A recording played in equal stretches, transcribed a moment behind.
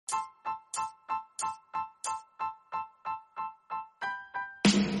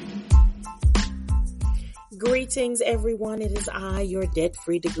Greetings, everyone. It is I, your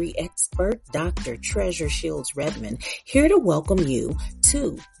debt-free degree expert, Dr. Treasure Shields Redmond, here to welcome you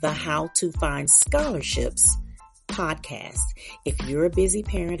to the How to Find Scholarships podcast. If you're a busy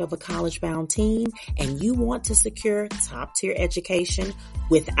parent of a college-bound teen and you want to secure top-tier education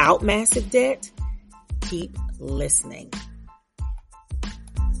without massive debt, keep listening.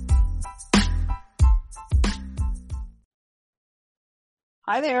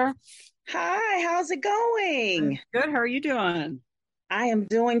 Hi there. Hi, how's it going? Good. How are you doing? I am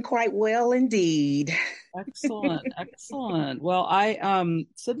doing quite well indeed. Excellent. Excellent. Well,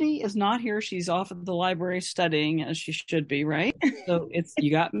 Sydney is not here. She's off at the library studying as she should be, right? So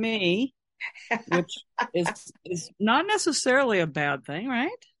you got me, which is not necessarily a bad thing,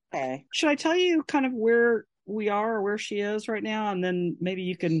 right? Okay. Should I tell you kind of where we are or where she is right now, and then maybe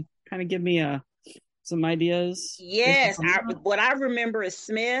you can kind of give me some ideas? Yes, what I remember is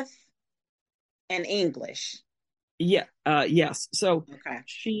Smith and English. Yeah. Yes. So okay.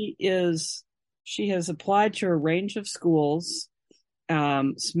 She has applied to a range of schools.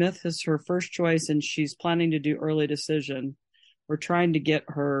 Smith is her first choice, and she's planning to do early decision. We're trying to get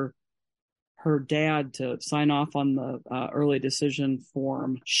her dad to sign off on the early decision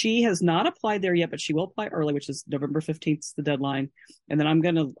form. She has not applied there yet, but she will apply early, which is November 15th is the deadline. And then I'm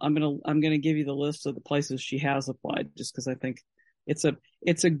gonna give you the list of the places she has applied, just because I think it's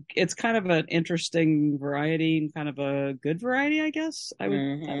kind of an interesting variety and kind of a good variety, I guess I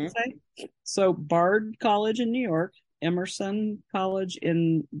would say. So Bard College in New York, Emerson College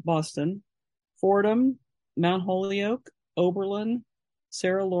in Boston, Fordham, Mount Holyoke, Oberlin,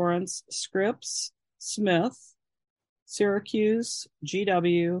 Sarah Lawrence, Scripps, Smith, Syracuse,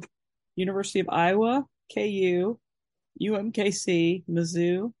 GW, University of Iowa, KU, UMKC,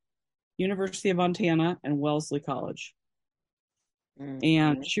 Mizzou, University of Montana, and Wellesley College.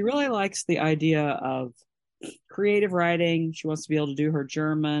 And she really likes the idea of creative writing. She wants to be able to do her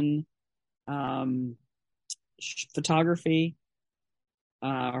German, photography.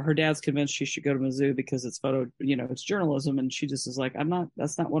 Her dad's convinced she should go to Mizzou because it's it's journalism. And she just is like,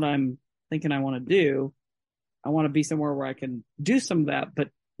 that's not what I'm thinking I want to do. I want to be somewhere where I can do some of that, but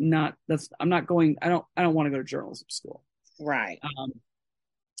I don't want to go to journalism school. Right.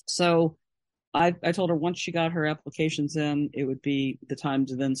 So I told her once she got her applications in, it would be the time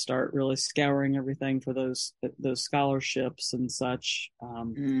to then start really scouring everything for those scholarships and such,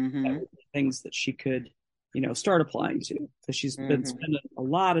 things that she could, start applying to, because she's been spending a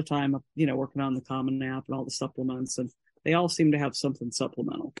lot of time, working on the Common App and all the supplements, and they all seem to have something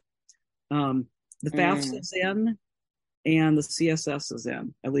supplemental. The FAFSA is in, and the CSS is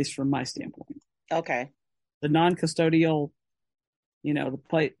in, at least from my standpoint. Okay. The non-custodial,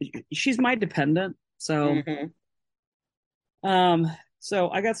 she's my dependent. So, so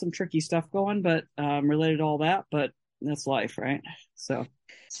I got some tricky stuff going, but, related to all that, but that's life, right? So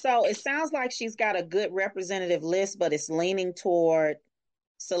it sounds like she's got a good representative list, but it's leaning toward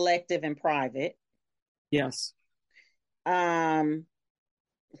selective and private. Yes. Some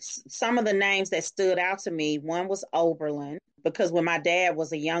of the names that stood out to me, one was Oberlin, because when my dad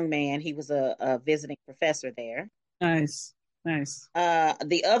was a young man, he was a visiting professor there. Nice.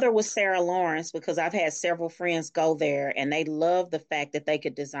 The other was Sarah Lawrence, because I've had several friends go there and they love the fact that they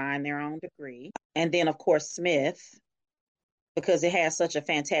could design their own degree. And then, of course, Smith, because it has such a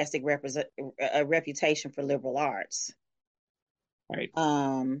fantastic reputation for liberal arts. Right.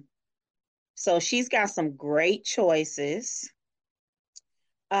 So she's got some great choices.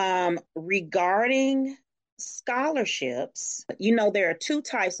 Regarding scholarships, there are two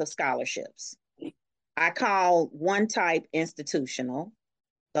types of scholarships. I call one type institutional.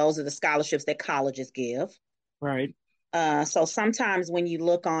 Those are the scholarships that colleges give. Right. So sometimes when you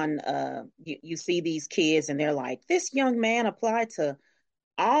look on, you see these kids and they're like, this young man applied to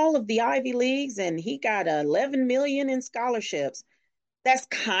all of the Ivy Leagues and he got 11 million in scholarships. That's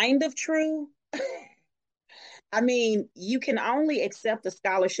kind of true. I mean, you can only accept the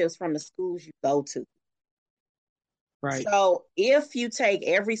scholarships from the schools you go to. Right. So if you take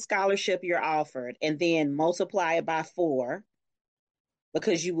every scholarship you're offered and then multiply it by 4,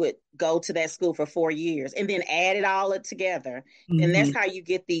 because you would go to that school for 4 years and then add it all together, then that's how you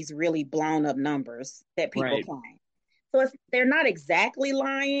get these really blown up numbers that people claim. So they're not exactly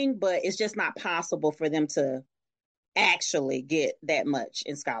lying, but it's just not possible for them to actually get that much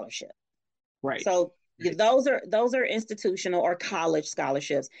in scholarship. Right. So those are institutional or college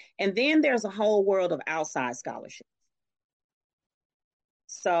scholarships. And then there's a whole world of outside scholarships.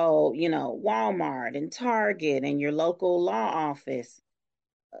 So, Walmart and Target and your local law office,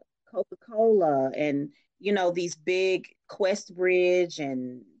 Coca-Cola, and, these big Questbridge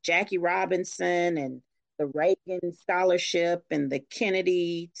and Jackie Robinson and the Reagan Scholarship and the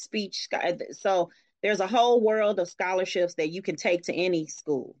Kennedy Speech. So there's a whole world of scholarships that you can take to any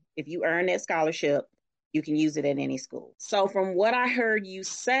school. If you earn that scholarship, you can use it at any school. So from what I heard you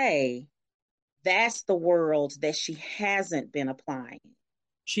say, that's the world that she hasn't been applying.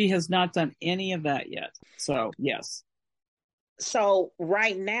 She has not done any of that yet. So, yes. So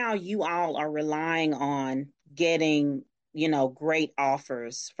right now you all are relying on getting, great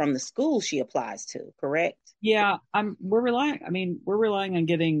offers from the school she applies to, correct? Yeah, we're relying on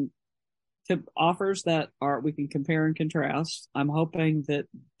getting to offers that are we can compare and contrast. I'm hoping that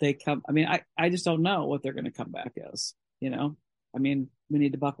they come. I mean, I just don't know what they're going to come back as, I mean, we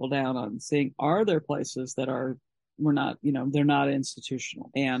need to buckle down on seeing, are there places that we're not, they're not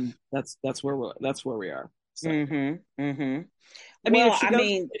institutional, and that's where we are. So. I mean,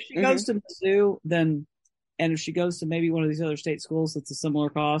 if she goes to Mizzou, then, and if she goes to maybe one of these other state schools that's a similar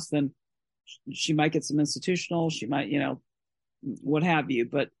cost, then she might get some institutional. She might, what have you.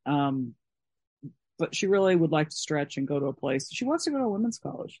 But she really would like to stretch and go to a place. She wants to go to a women's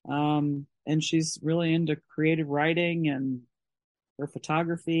college. And she's really into creative writing and her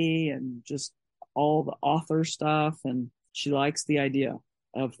photography and just all the author stuff. And she likes the idea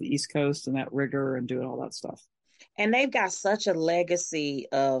of the East Coast and that rigor and doing all that stuff. And they've got such a legacy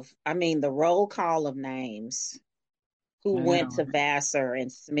of, the roll call of names who went to Vassar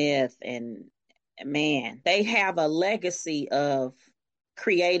and Smith, and man, they have a legacy of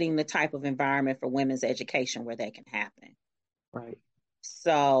creating the type of environment for women's education where that can happen. Right.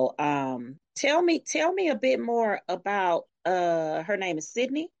 So, tell me a bit more about her name is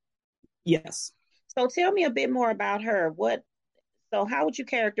Sydney. Yes. So tell me a bit more about her. So how would you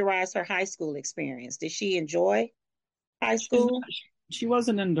characterize her high school experience? Did she enjoy high school? She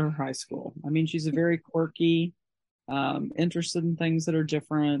wasn't into her high school. I mean, she's a very quirky, interested in things that are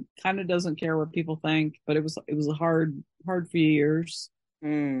different, kind of doesn't care what people think, but it was a hard few years.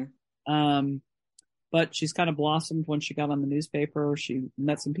 But she's kind of blossomed when she got on the newspaper. She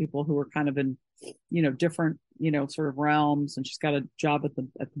met some people who were kind of in, different, sort of realms, and she's got a job at the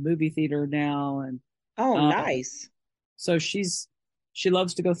movie theater now. And nice. So she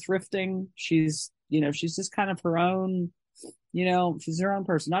loves to go thrifting. She's just kind of her own, she's her own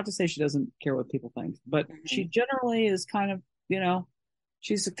person. Not to say she doesn't care what people think, but she generally is kind of,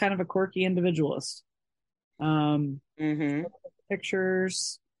 she's kind of a quirky individualist.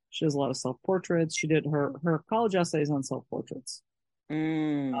 Pictures. She does a lot of self-portraits. She did her college essays on self-portraits.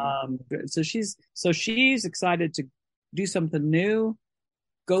 So she's excited to do something new,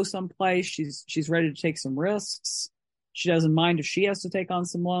 go someplace. She's ready to take some risks. She doesn't mind if she has to take on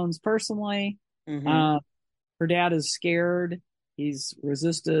some loans personally. Her dad is scared. He's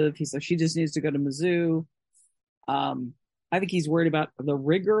resistive. He's like, she just needs to go to Mizzou. I think he's worried about the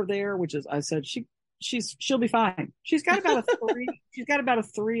rigor there, which is, I said, she'll be fine. She's got about a 3. She's got about a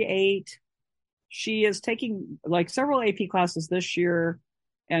 3.8. She is taking like several AP classes this year,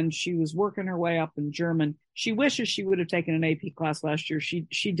 and she was working her way up in German. She wishes she would have taken an AP class last year.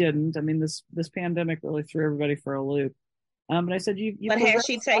 She didn't. I mean, this pandemic really threw everybody for a loop. But I said, But has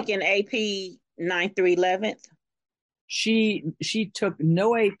she taken AP 9th through 11th? She took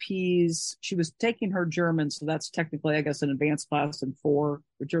no APs. She was taking her German, so that's technically, I guess, an advanced class in 4,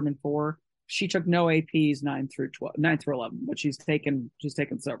 or German 4. She took no APs 9 through 11, but she's taken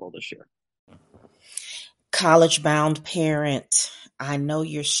several this year. College-bound parent, I know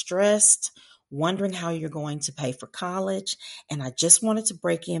you're stressed, wondering how you're going to pay for college, and I just wanted to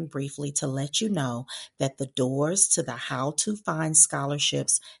break in briefly to let you know that the doors to the How to Find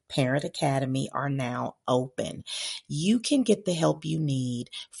Scholarships Parent Academy are now open. You can get the help you need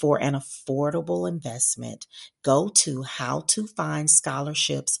for an affordable investment. Go to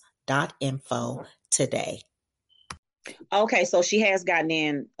howtofindscholarships.info today. Okay, so she has gotten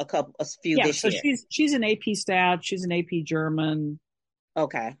in a few this year. She's an AP Stat, she's an AP German.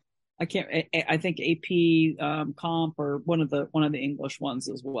 Okay. I think AP Comp, or one of the English ones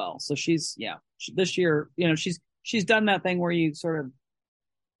as well. So this year, she's done that thing where you sort of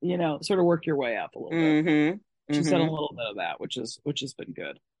work your way up a little bit. She's done a little bit of that, which has been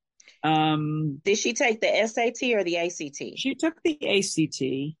good. Did she take the SAT or the ACT? She took the ACT,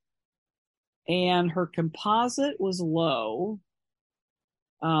 and her composite was low.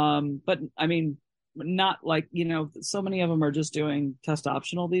 But I mean, not like, so many of them are just doing test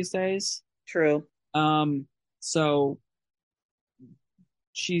optional these days. True. So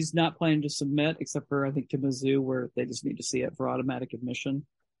she's not planning to submit, except for, I think, to Mizzou, where they just need to see it for automatic admission.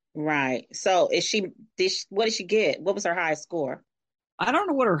 Right. So what did she get? What was her highest score? I don't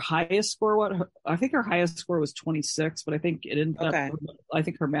know what her highest score was. I think her highest score was 26, but I think it ended up, Okay. I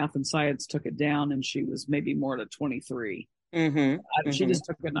think her math and science took it down and she was maybe more to 23. She Mm-hmm. just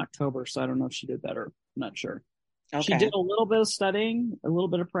took it in October, so I don't know if she did better. I'm not sure. She did Okay. a little bit of studying, a little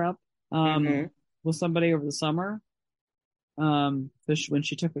bit of prep Mm-hmm. with somebody over the summer. Because when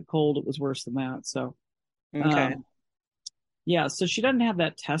she took it cold, it was worse than that. So, Okay. um, yeah, so she doesn't have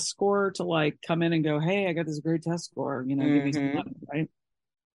that test score to like come in and go, "Hey, I got this great test score, give me some Mm-hmm. money," right?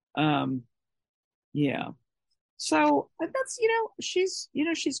 Um, yeah. So that's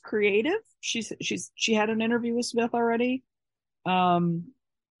she's creative. She had an interview with Smith already. Um,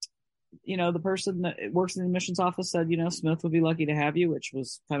 the person that works in the admissions office said, Smith would be lucky to have you, which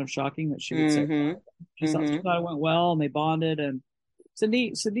was kind of shocking that she would say Mm-hmm. that. She thought it went well and they bonded, and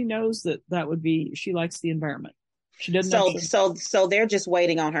Cindy knows that would be, she likes the environment. She doesn't know if So they're just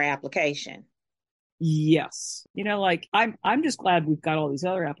waiting on her application. yes. Like I'm just glad we've got all these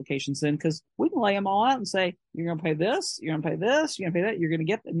other applications in, because we can lay them all out and say, you're going to pay this, you're going to pay this, you're going to pay that, you're going to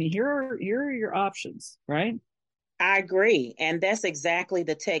get, here are your options, right? I agree. And that's exactly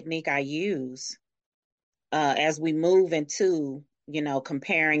the technique I use as we move into,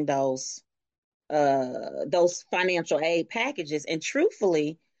 comparing those financial aid packages. And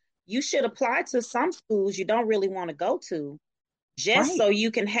truthfully, you should apply to some schools you don't really want to go to just Right. so you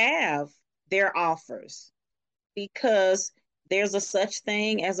can have their offers, because there's a such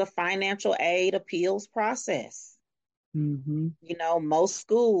thing as a financial aid appeals process. Mm-hmm. Most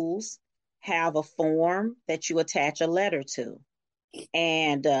schools have a form that you attach a letter to.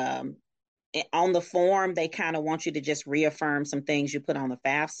 And on the form, they kind of want you to just reaffirm some things you put on the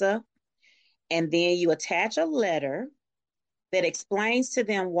FAFSA. And then you attach a letter that explains to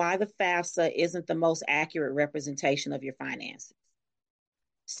them why the FAFSA isn't the most accurate representation of your finances.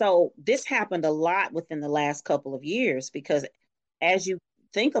 So this happened a lot within the last couple of years, because as you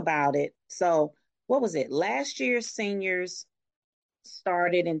think about it, so what was it? Last year's seniors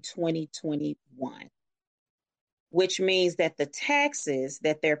started in 2021, which means that the taxes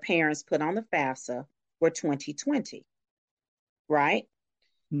that their parents put on the FAFSA were 2020, right?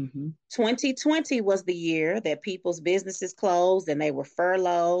 Mm-hmm. 2020 was the year that people's businesses closed and they were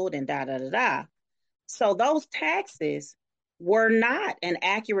furloughed and da da da da. So those taxes were not an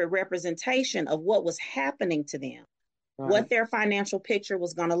accurate representation of what was happening to them, what Right. their financial picture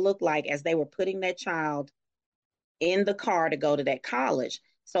was going to look like as they were putting that child in the car to go to that college.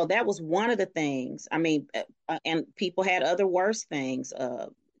 So that was one of the things. I mean, and people had other worse things: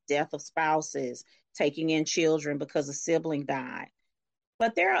 death of spouses, taking in children because a sibling died.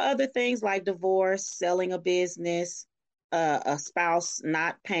 But there are other things like divorce, selling a business, a spouse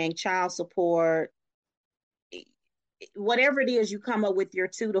not paying child support. Whatever it is, you come up with your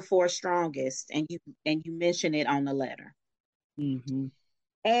 2 to 4 strongest, and you mention it on the letter. Mm-hmm.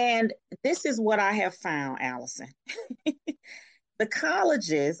 And this is what I have found, Allison. The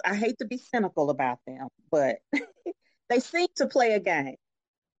colleges, I hate to be cynical about them, but they seem to play a game.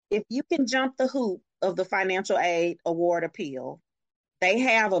 If you can jump the hoop of the financial aid award appeal, they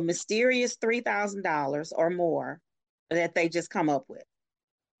have a mysterious $3,000 or more that they just come up with.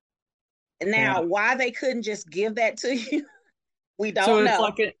 Yeah. Now, why they couldn't just give that to you, we So don't it's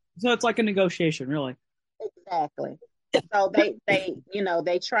know. like a negotiation, really. Exactly. So they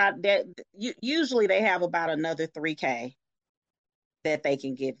try that. Usually they have about another 3K that they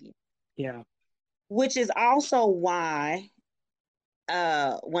can give you, Yeah. which is also why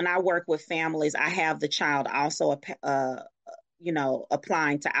when I work with families, I have the child also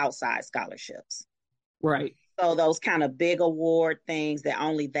applying to outside scholarships. Right. So those kind of big award things that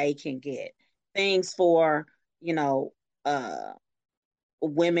only they can get, things for you know uh,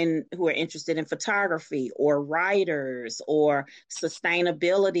 women who are interested in photography, or writers, or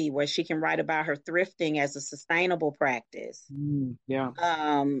sustainability, where she can write about her thrifting as a sustainable practice. Yeah.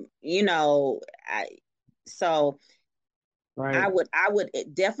 Um, you know, I, so I Right. would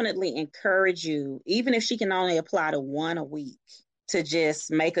definitely encourage you, even if she can only apply to one a week, to just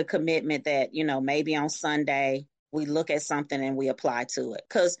make a commitment that, maybe on Sunday we look at something and we apply to it.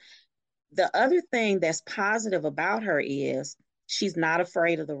 Because the other thing that's positive about her is she's not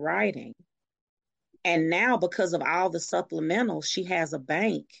afraid of the writing. And now, because of all the supplementals, she has a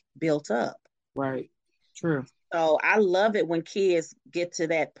bank built up. Right. True. So I love it when kids get to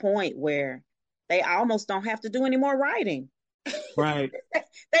that point where they almost don't have to do any more writing. Right.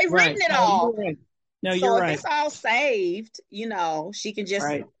 They've Right. written it No, you're all. right. No, you're So if right. it's all saved, she can just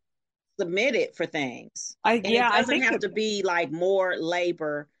Right. submit it for things. And it I doesn't think have that, to be like more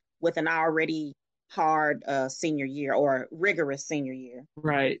labor with an already hard senior year or rigorous senior year.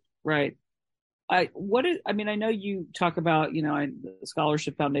 right. Right. I know you talk about, the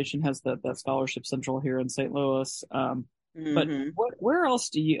Scholarship Foundation has that Scholarship Central here in St. Louis. But where else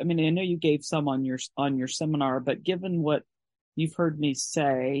do you, I know you gave some on your seminar, but given what you've heard me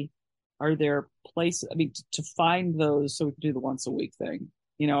say, are there places, to find those so we can do the once a week thing?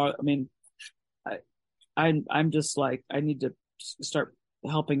 I'm just like, I need to start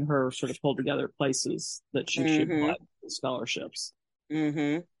helping her sort of pull together places that she should apply scholarships.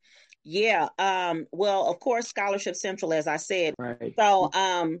 Yeah. Well, of course, Scholarship Central, as I said. Right. So,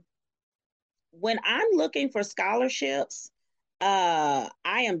 when I'm looking for scholarships, I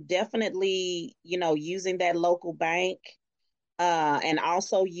am definitely, using that local bank, and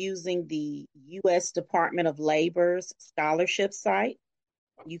also using the U.S. Department of Labor's scholarship site.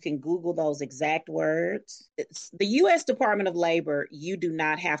 You can Google those exact words. It's the U.S. Department of Labor. You do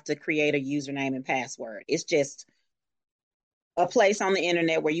not have to create a username and password. It's just a place on the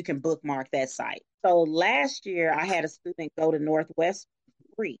internet where you can bookmark that site. So last year I had a student go to Northwest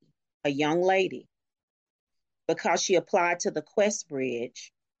free, a young lady, because she applied to the Quest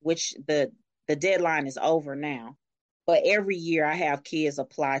Bridge, which the deadline is over now. But every year I have kids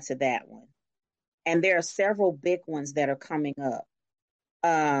apply to that one. And there are several big ones that are coming up.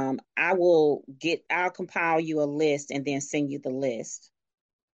 I'll compile you a list and then send you the list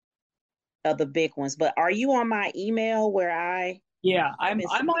of the big ones. But are you on my email where I'm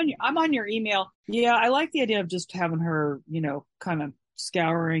on your email. Yeah, I like the idea of just having her, kind of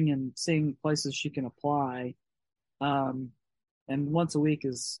scouring and seeing places she can apply. And once a week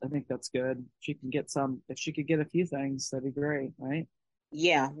I think that's good. She can get if she could get a few things, that'd be great, right?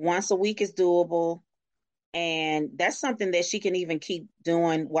 Yeah, once a week is doable. And that's something that she can even keep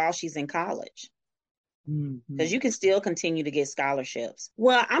doing while she's in college. Because you can still continue to get scholarships.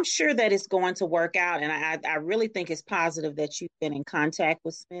 Well, I'm sure that it's going to work out. And I really think it's positive that you've been in contact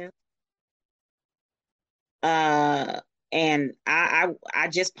with Smith. And I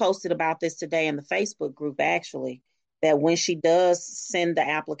just posted about this today in the Facebook group, actually, that when she does send the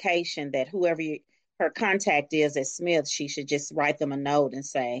application, that whoever her contact is at Smith, she should just write them a note and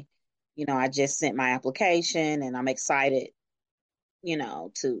say, I just sent my application and I'm excited,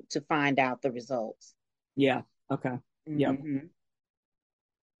 to find out the results. Yeah. Okay. Yeah.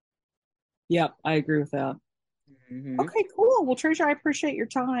 Yeah, I agree with that. Okay, cool. Well, Tricia, I appreciate your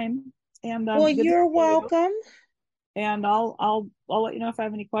time. And well, you're welcome. And I'll let you know if I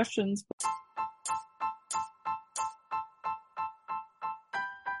have any questions.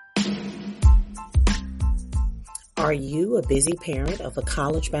 Are you a busy parent of a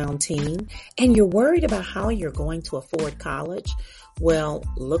college-bound teen and you're worried about how you're going to afford college? Well,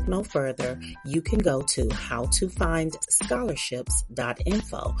 look no further. You can go to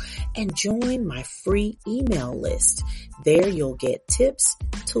howtofindscholarships.info and join my free email list. There you'll get tips,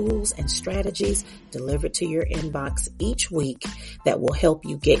 tools, and strategies delivered to your inbox each week that will help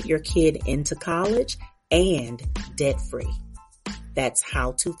you get your kid into college and debt-free. That's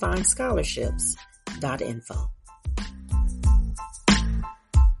howtofindscholarships.info.